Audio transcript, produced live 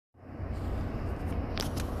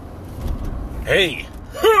Hey,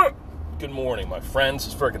 good morning, my friends.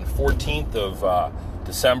 It's freaking 14th of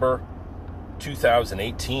December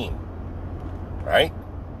 2018, right?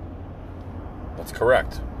 That's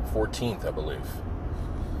correct. 14th, I believe.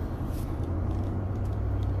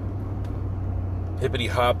 Hippity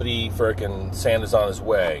hoppity, freaking Santa's on his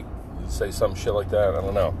way. You say some shit like that? I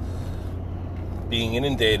don't know. Being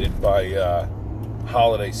inundated by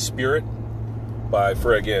holiday spirit, by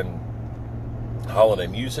friggin' holiday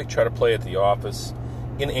music. Try to play at the office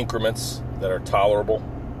in increments that are tolerable.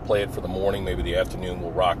 Play it for the morning, maybe the afternoon.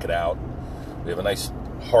 We'll rock it out. We have a nice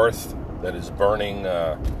hearth that is burning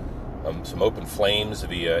some open flames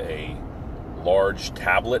via a large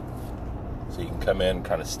tablet, so you can come in and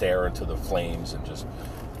kind of stare into the flames and just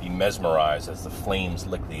be mesmerized as the flames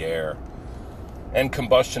lick the air. And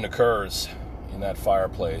combustion occurs in that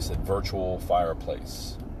fireplace, that virtual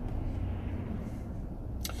fireplace.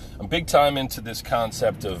 I'm big time into this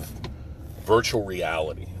concept of virtual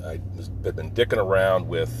reality. I've been dicking around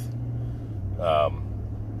with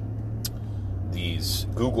these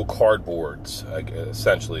Google Cardboards,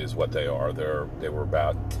 essentially is what they are. They were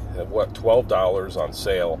about, $12 on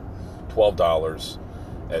sale, $12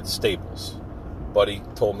 at Staples. Buddy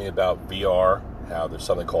told me about VR, how there's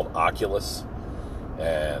something called Oculus,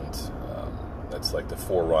 and that's like the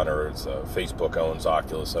forerunner. Facebook owns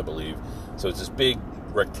Oculus, I believe. So it's this big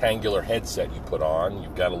rectangular headset you put on.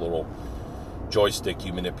 You've got a little joystick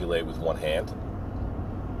you manipulate with one hand,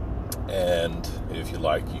 and if you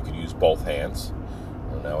like, you could use both hands.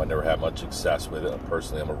 I don't know, I never had much success with it.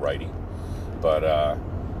 Personally, I'm a righty, but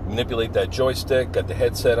manipulate that joystick, got the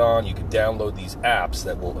headset on. You can download these apps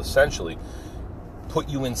that will essentially put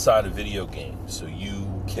you inside a video game, so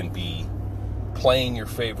you can be playing your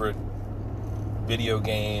favorite video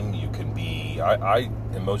game. You can be, I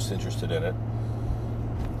am most interested in it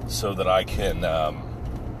so that I can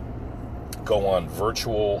go on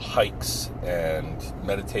virtual hikes and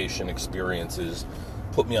meditation experiences.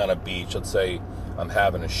 Put me on a beach. Let's say I'm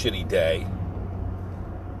having a shitty day,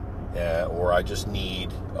 or I just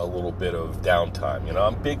need a little bit of downtime. You know,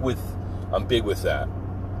 I'm big with that.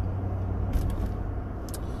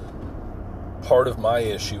 Part of my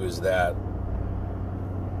issue is that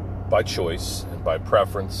by choice and by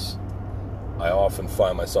preference, I often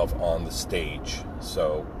find myself on the stage.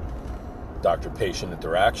 So, doctor-patient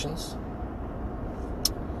interactions,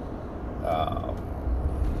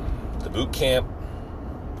 the boot camp,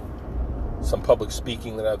 some public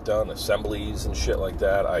speaking that I've done, assemblies and shit like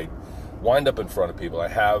that. I wind up in front of people.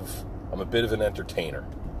 I'm a bit of an entertainer.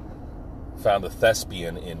 Found the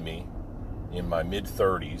thespian in me in my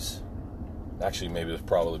mid-30s. Actually, maybe it was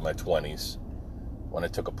probably my 20s, when I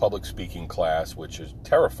took a public speaking class, which is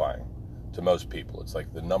terrifying to most people. It's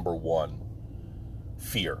like the number one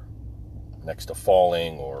fear, next to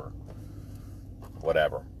falling or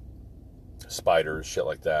whatever. Spiders, shit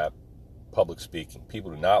like that. Public speaking.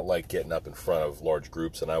 People do not like getting up in front of large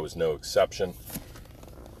groups, and I was no exception.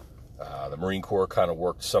 The Marine Corps kind of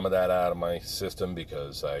worked some of that out of my system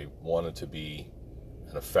because I wanted to be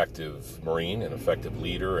an effective Marine, an effective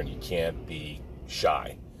leader, and you can't be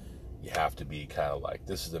shy. You have to be kind of like,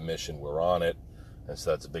 this is the mission, we're on it. And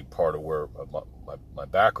so that's a big part of where my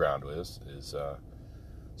background is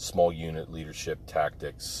small unit leadership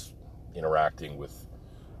tactics, interacting with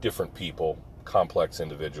different people, complex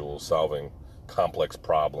individuals, solving complex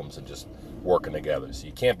problems, and just working together. So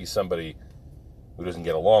you can't be somebody who doesn't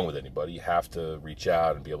get along with anybody. You have to reach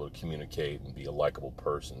out and be able to communicate and be a likable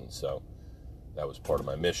person. So that was part of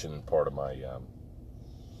my mission, part of my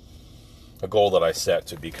a goal that I set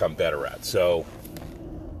to become better at. So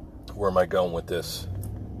where am I going with this?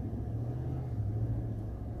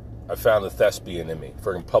 I found the thespian in me.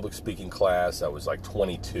 For a public speaking class, I was like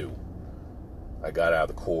 22. I got out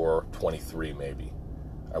of the Corps, 23 maybe.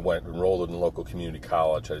 I went enrolled in a local community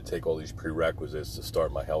college. I had to take all these prerequisites to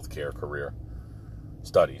start my healthcare career.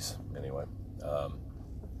 Studies, anyway.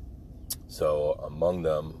 So among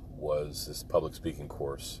them was this public speaking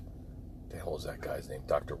course. What the hell was that guy's name?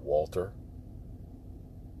 Dr. Walter.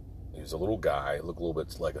 He was a little guy, looked a little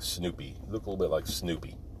bit like a Snoopy. He looked a little bit like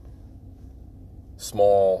Snoopy.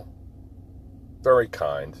 Small, very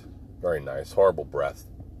kind, very nice, horrible breath,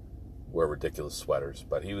 wear ridiculous sweaters.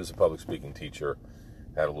 But he was a public speaking teacher,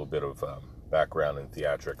 had a little bit of background in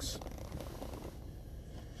theatrics.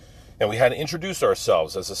 And we had to introduce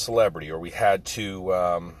ourselves as a celebrity, or we had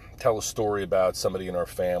to tell a story about somebody in our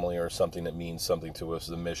family or something that means something to us,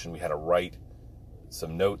 the mission. We had to write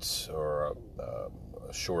some notes or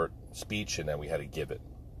a short speech, and then we had to give it.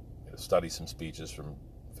 We had to study some speeches from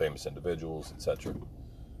famous individuals, etc.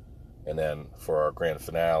 And then for our grand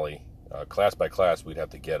finale, class by class, we'd have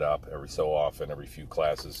to get up every so often, every few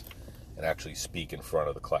classes, and actually speak in front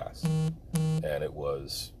of the class. And it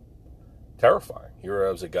was terrifying. Here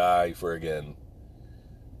I was a guy for, again,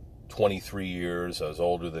 23 years. I was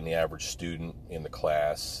older than the average student in the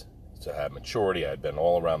class. So I had maturity. I had been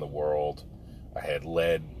all around the world. I had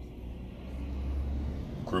led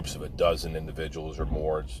groups of a dozen individuals or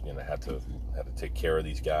more. Had to take care of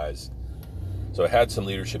these guys. So I had some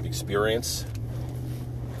leadership experience.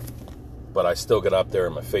 But I still got up there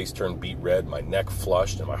and my face turned beet red, my neck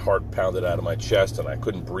flushed, and my heart pounded out of my chest, and I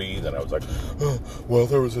couldn't breathe, and I was like, oh, well,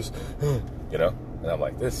 there was this, and I'm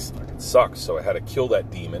like, this fucking sucks. So I had to kill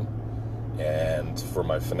that demon, and for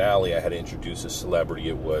my finale, I had to introduce a celebrity.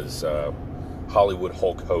 It was Hollywood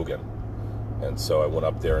Hulk Hogan, and so I went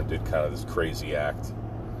up there and did kind of this crazy act,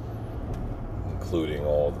 including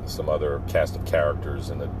some other cast of characters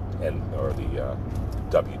in the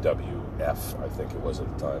WWF, I think it was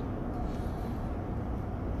at the time.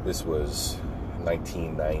 This was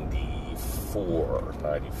 1994,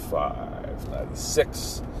 95,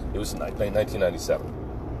 96. It was 1997.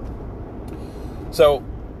 So,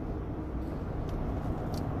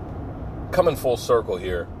 coming full circle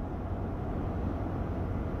here,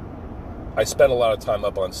 I spend a lot of time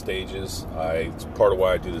up on stages. It's part of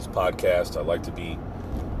why I do this podcast. I like to be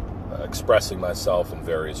expressing myself in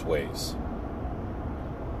various ways.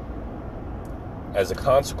 As a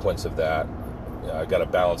consequence of that, I've got to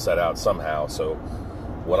balance that out somehow. So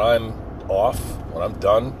when I'm off, when I'm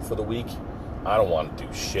done for the week, I don't want to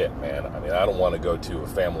do shit, man. I mean, I don't want to go to a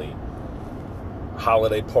family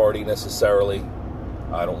holiday party necessarily.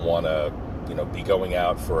 I don't want to, be going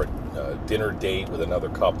out for a dinner date with another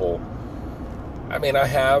couple. I mean, I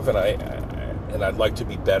have, and I'd like to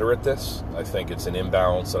be better at this. I think it's an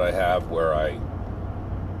imbalance that I have where I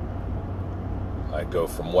go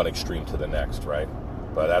from one extreme to the next, right?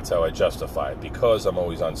 But that's how I justify it. Because I'm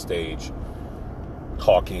always on stage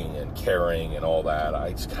talking and caring and all that,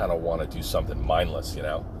 I just kind of want to do something mindless,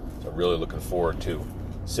 So I'm really looking forward to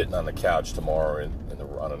sitting on the couch tomorrow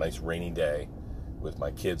on a nice rainy day with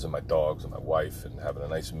my kids and my dogs and my wife and having a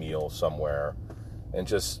nice meal somewhere and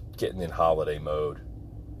just getting in holiday mode.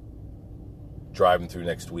 Driving through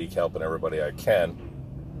next week, helping everybody I can,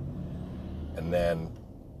 and then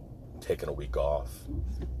taking a week off.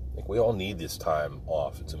 I think we all need this time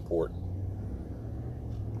off. It's important.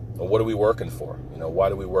 And what are we working for? Why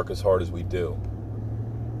do we work as hard as we do?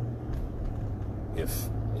 If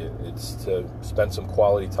it's to spend some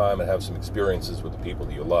quality time and have some experiences with the people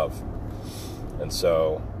that you love. And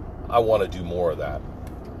so I want to do more of that.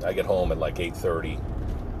 I get home at like 8:30,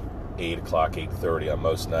 8 o'clock, 8:30 on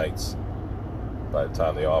most nights by the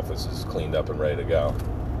time the office is cleaned up and ready to go.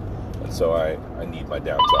 And so I need my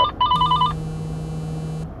downtime.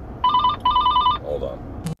 Hold on.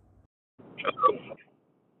 I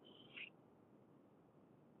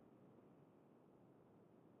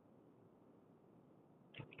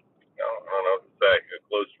don't know what to say. It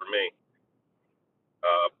closed for me.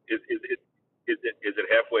 Is it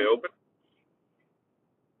halfway open?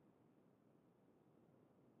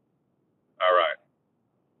 All right.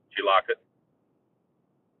 Did you lock it?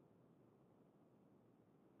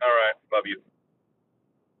 All right. Love you.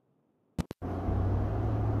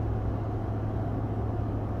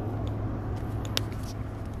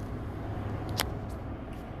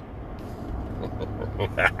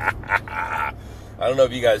 I don't know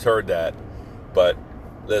if you guys heard that, but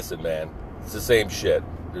listen, man, it's the same shit.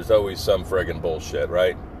 There's always some friggin' bullshit,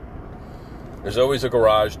 right? There's always a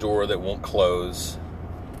garage door that won't close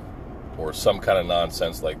or some kind of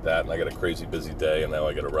nonsense like that, and I got a crazy busy day, and now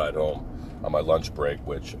I got to ride home on my lunch break,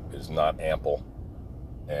 which is not ample,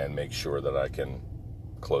 and make sure that I can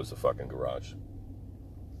close the fucking garage.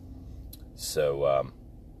 So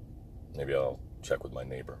maybe I'll check with my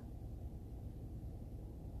neighbor.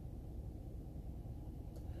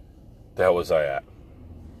 The hell was I at?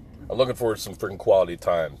 I'm looking forward to some freaking quality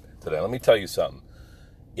time today. Let me tell you something.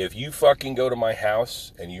 If you fucking go to my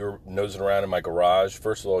house and you're nosing around in my garage,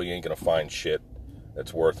 first of all, you ain't going to find shit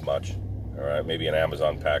that's worth much. All right? Maybe an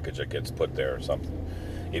Amazon package that gets put there or something.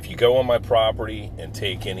 If you go on my property and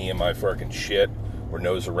take any of my freaking shit or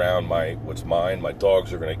nose around what's mine, my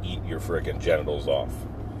dogs are going to eat your freaking genitals off.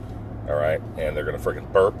 All right? And they're going to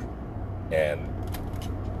freaking burp. And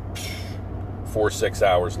 4-6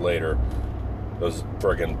 hours later, those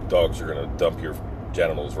friggin' dogs are gonna dump your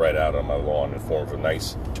genitals right out on my lawn in the form of a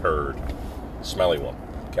nice turd, smelly one.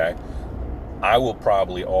 Okay, I will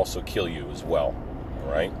probably also kill you as well.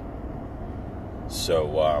 All right,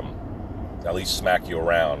 so at least smack you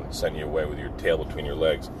around, send you away with your tail between your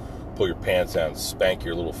legs, pull your pants down, spank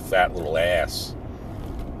your little fat little ass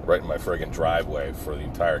right in my friggin' driveway for the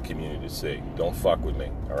entire community to see. Don't fuck with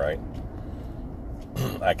me, all right?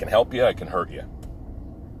 I can help you, I can hurt you.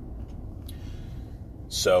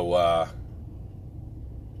 So,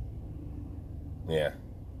 yeah.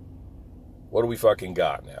 What do we fucking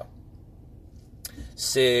got now?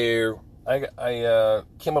 So, I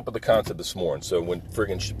came up with the concept this morning. So when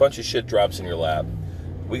friggin' bunch of shit drops in your lap,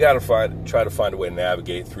 we gotta try to find a way to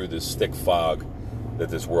navigate through this thick fog that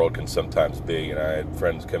this world can sometimes be. And I had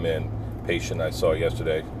friends come in, patient I saw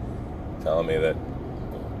yesterday, telling me that,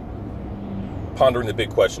 pondering the big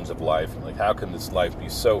questions of life, like how can this life be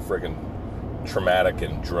so friggin' traumatic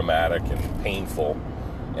and dramatic and painful,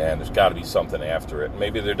 and there's got to be something after it.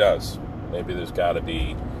 Maybe there does. Maybe there's got to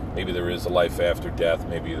be, maybe there is a life after death.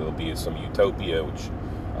 Maybe there'll be some utopia, which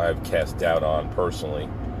I've cast doubt on personally.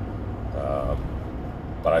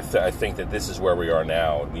 But I think that this is where we are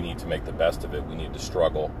now, and we need to make the best of it. We need to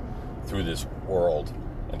struggle through this world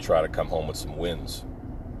and try to come home with some wins.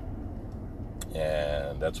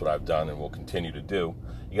 And that's what I've done and will continue to do.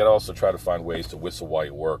 You got to also try to find ways to whistle while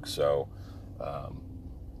you work. So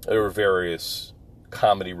there are various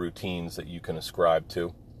comedy routines that you can ascribe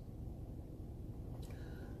to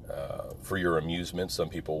for your amusement. Some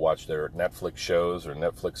people watch their Netflix shows or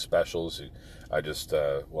Netflix specials. I just,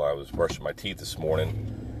 while I was brushing my teeth this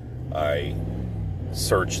morning, I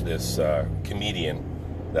searched this comedian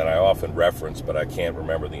that I often reference, but I can't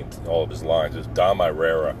remember all of his lines. It's Dom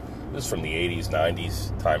Irrera. This is from the 80s,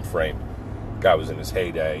 90s time frame. Guy was in his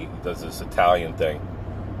heyday. He does this Italian thing.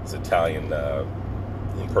 This Italian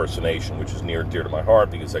impersonation, which is near and dear to my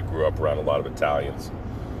heart because I grew up around a lot of Italians.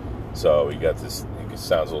 So he got this, he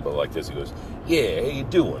sounds a little bit like this. He goes, "Yeah, how you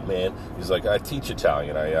doing, man?" He's like, "I teach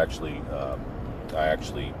Italian. I actually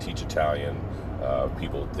teach Italian.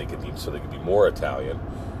 People think it so they can be more Italian.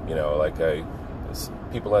 You know, like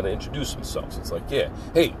people had to introduce themselves. It's like, yeah,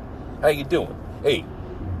 hey, how you doing? Hey,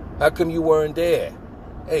 how come you weren't there?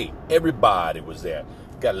 Hey, everybody was there.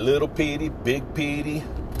 Got little Petey, big Petey,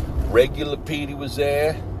 regular Petey was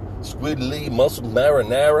there, Squidly, Muscle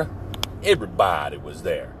Marinara. Everybody was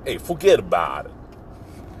there. Hey, forget about it."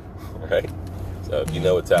 Right? So if you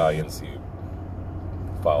know Italians, you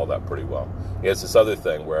follow that pretty well. It's this other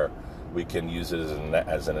thing where we can use it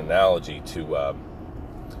as an analogy to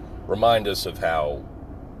remind us of how,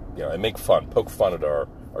 and poke fun at our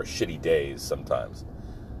shitty days sometimes.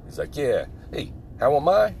 He's like, "Yeah, hey, how am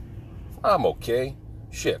I? I'm okay.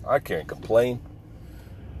 Shit, I can't complain.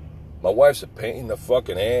 My wife's a pain in the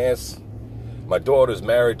fucking ass. My daughter's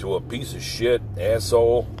married to a piece of shit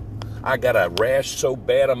asshole. I got a rash so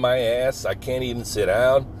bad on my ass I can't even sit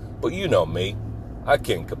down. But you know me, I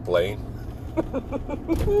can't complain."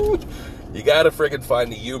 You gotta friggin'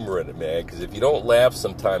 find the humor in it, man, because if you don't laugh,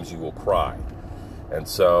 sometimes you will cry. And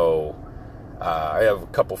so I have a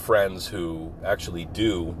couple friends who actually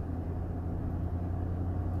do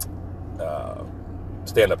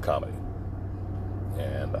stand-up comedy,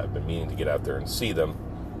 and I've been meaning to get out there and see them,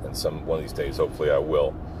 and one of these days hopefully I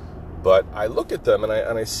will. But I look at them and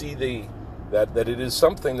I see that it is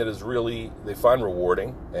something that is really, they find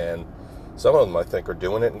rewarding, and some of them I think are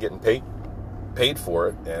doing it and getting paid for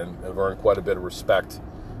it, and have earned quite a bit of respect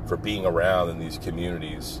for being around in these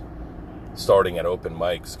communities, starting at open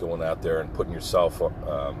mics, going out there and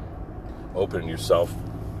opening yourself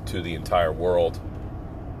to the entire world,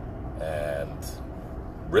 and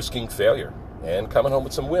risking failure and coming home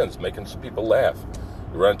with some wins, making some people laugh.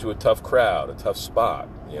 You run into a tough crowd, a tough spot,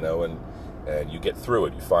 and you get through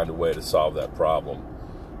it. You find a way to solve that problem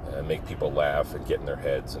and make people laugh and get in their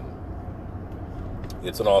heads, and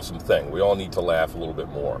it's an awesome thing. We all need to laugh a little bit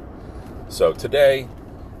more. So today,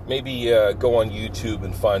 maybe go on YouTube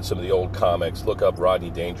and find some of the old comics. Look up Rodney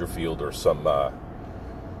Dangerfield or some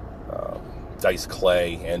Dice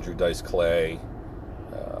Clay, Andrew Dice Clay,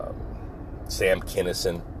 Sam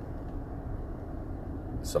Kinison,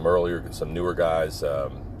 some newer guys.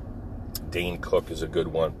 Dane Cook is a good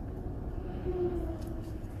one.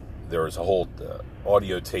 There was a whole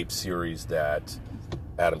audio tape series that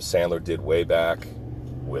Adam Sandler did way back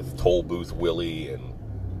with Toll Booth Willie and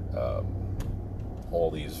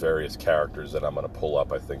all these various characters that I'm going to pull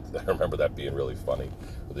up. I remember that being really funny.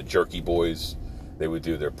 With the Jerky Boys, they would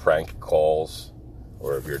do their prank calls,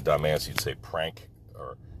 or if you're a dumbass, you'd say prank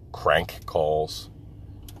or crank calls.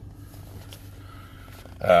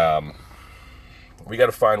 We got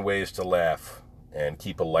to find ways to laugh and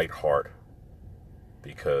keep a light heart,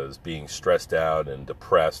 because being stressed out and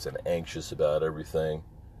depressed and anxious about everything,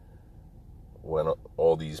 when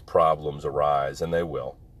all these problems arise, and they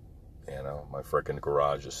will, my frickin'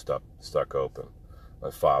 garage is stuck open.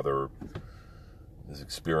 My father is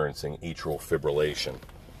experiencing atrial fibrillation,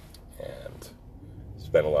 and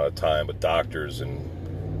spent a lot of time with doctors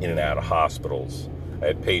and in and out of hospitals. I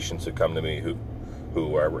had patients that come to me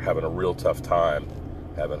who are having a real tough time,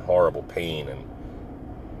 having horrible pain, and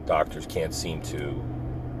doctors can't seem to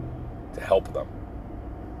help them.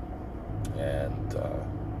 And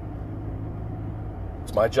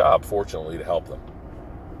it's my job, fortunately, to help them.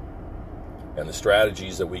 And the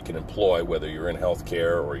strategies that we can employ, whether you're in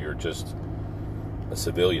healthcare or you're just a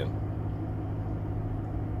civilian,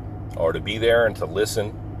 are to be there and to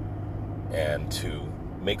listen and to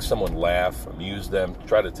make someone laugh, amuse them,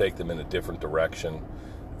 try to take them in a different direction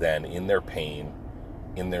than in their pain,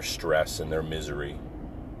 in their stress, in their misery,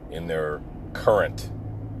 in their current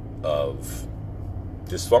of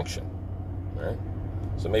dysfunction, right?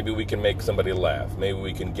 So maybe we can make somebody laugh. Maybe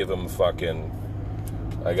we can give them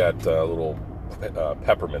I got little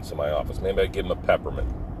peppermints in my office. Maybe I give them a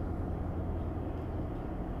peppermint.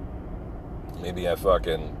 Maybe I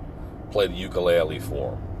play the ukulele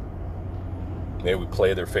for them. Maybe we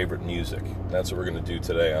play their favorite music. That's what we're going to do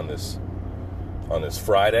today on this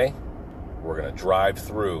Friday. We're going to drive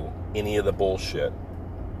through any of the bullshit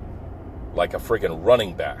like a friggin'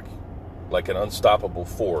 running back, like an unstoppable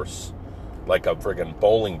force, like a friggin'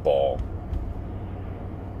 bowling ball,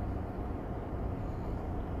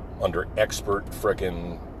 under expert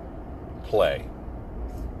friggin' play.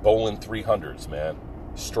 Bowling 300s, man.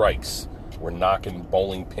 Strikes. We're knocking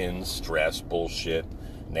bowling pins, stress, bullshit,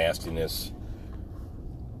 nastiness,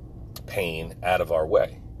 pain out of our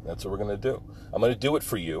way. That's what we're going to do. I'm going to do it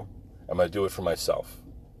for you. I'm going to do it for myself.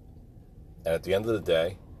 And at the end of the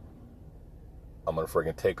day, I'm going to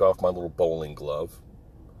friggin' take off my little bowling glove,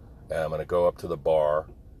 and I'm going to go up to the bar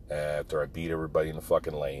after I beat everybody in the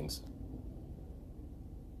fucking lanes,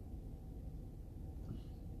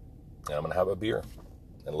 and I'm going to have a beer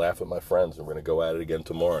and laugh at my friends, and we're going to go at it again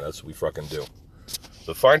tomorrow, and that's what we fucking do.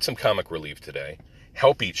 So find some comic relief today.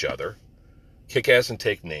 Help each other. Kick ass and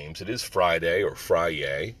take names. It is Friday or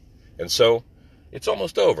Fry-yay. And so it's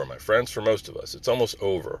almost over, my friends, for most of us. It's almost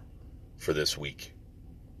over for this week.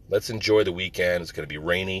 Let's enjoy the weekend. It's going to be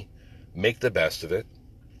rainy. Make the best of it.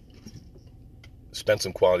 Spend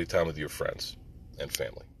some quality time with your friends and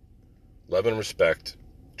family. Love and respect.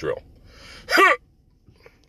 Drill.